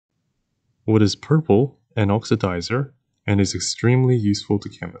What is purple? An oxidizer, and is extremely useful to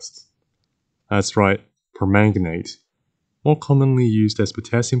chemists. That's right, permanganate. More commonly used as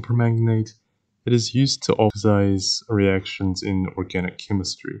potassium permanganate, it is used to oxidize reactions in organic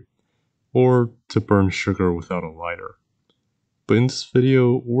chemistry, or to burn sugar without a lighter. But in this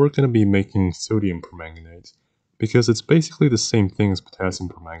video, we're going to be making sodium permanganate, because it's basically the same thing as potassium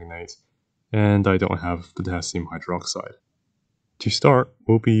permanganate, and I don't have potassium hydroxide. To start,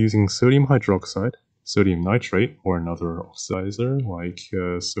 we'll be using sodium hydroxide, sodium nitrate, or another oxidizer like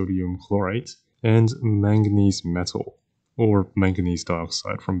sodium chlorate, and manganese metal, or manganese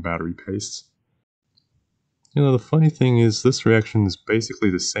dioxide from battery paste. You know, the funny thing is this reaction is basically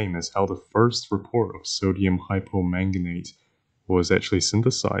the same as how the first report of sodium hypomanganate was actually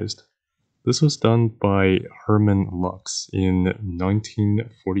synthesized. This was done by Hermann Lux in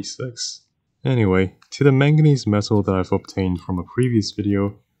 1946. Anyway, to the manganese metal that I've obtained from a previous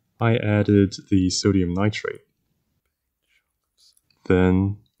video, I added the sodium nitrate.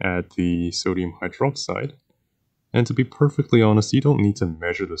 Then add the sodium hydroxide. And to be perfectly honest, you don't need to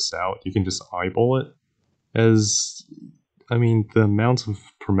measure this out, you can just eyeball it. The amount of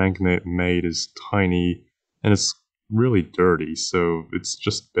permanganate made is tiny, and it's really dirty, so it's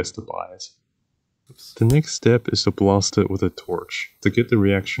just best to buy it. The next step is to blast it with a torch to get the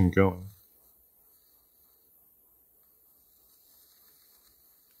reaction going.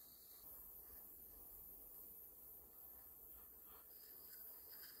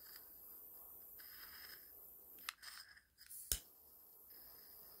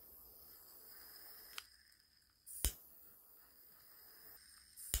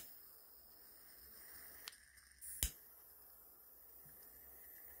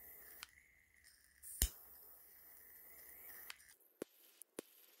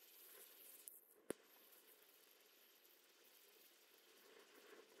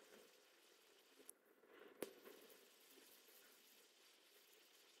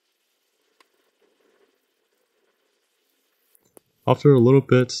 After a little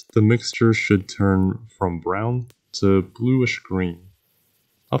bit, the mixture should turn from brown to bluish green.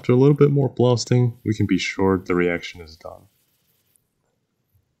 After a little bit more blasting, we can be sure the reaction is done.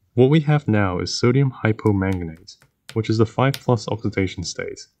 What we have now is sodium hypomanganate, which is the 5+ oxidation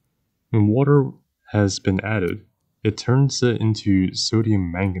state. When water has been added, it turns it into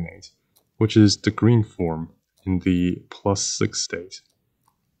sodium manganate, which is the green form in the +6 state.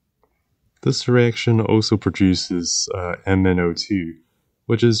 This reaction also produces MnO2,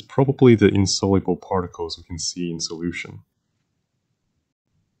 which is probably the insoluble particles we can see in solution.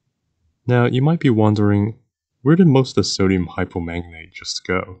 Now, you might be wondering, where did most of the sodium hypomanganate just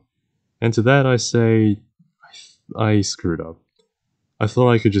go? And to that I say, I screwed up. I thought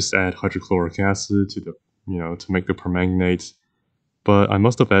I could just add hydrochloric acid to make the permanganate, but I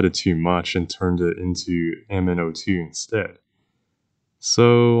must have added too much and turned it into MnO2 instead.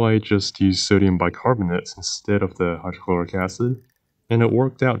 So I just used sodium bicarbonate instead of the hydrochloric acid, and it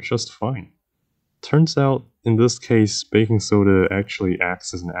worked out just fine. Turns out, in this case, baking soda actually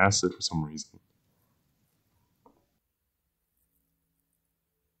acts as an acid for some reason.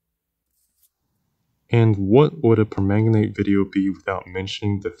 And what would a permanganate video be without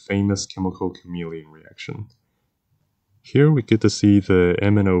mentioning the famous chemical chameleon reaction? Here we get to see the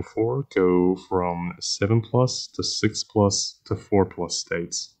MnO4 go from 7+ to 6+ to 4+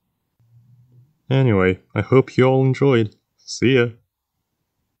 states. Anyway, I hope you all enjoyed. See ya!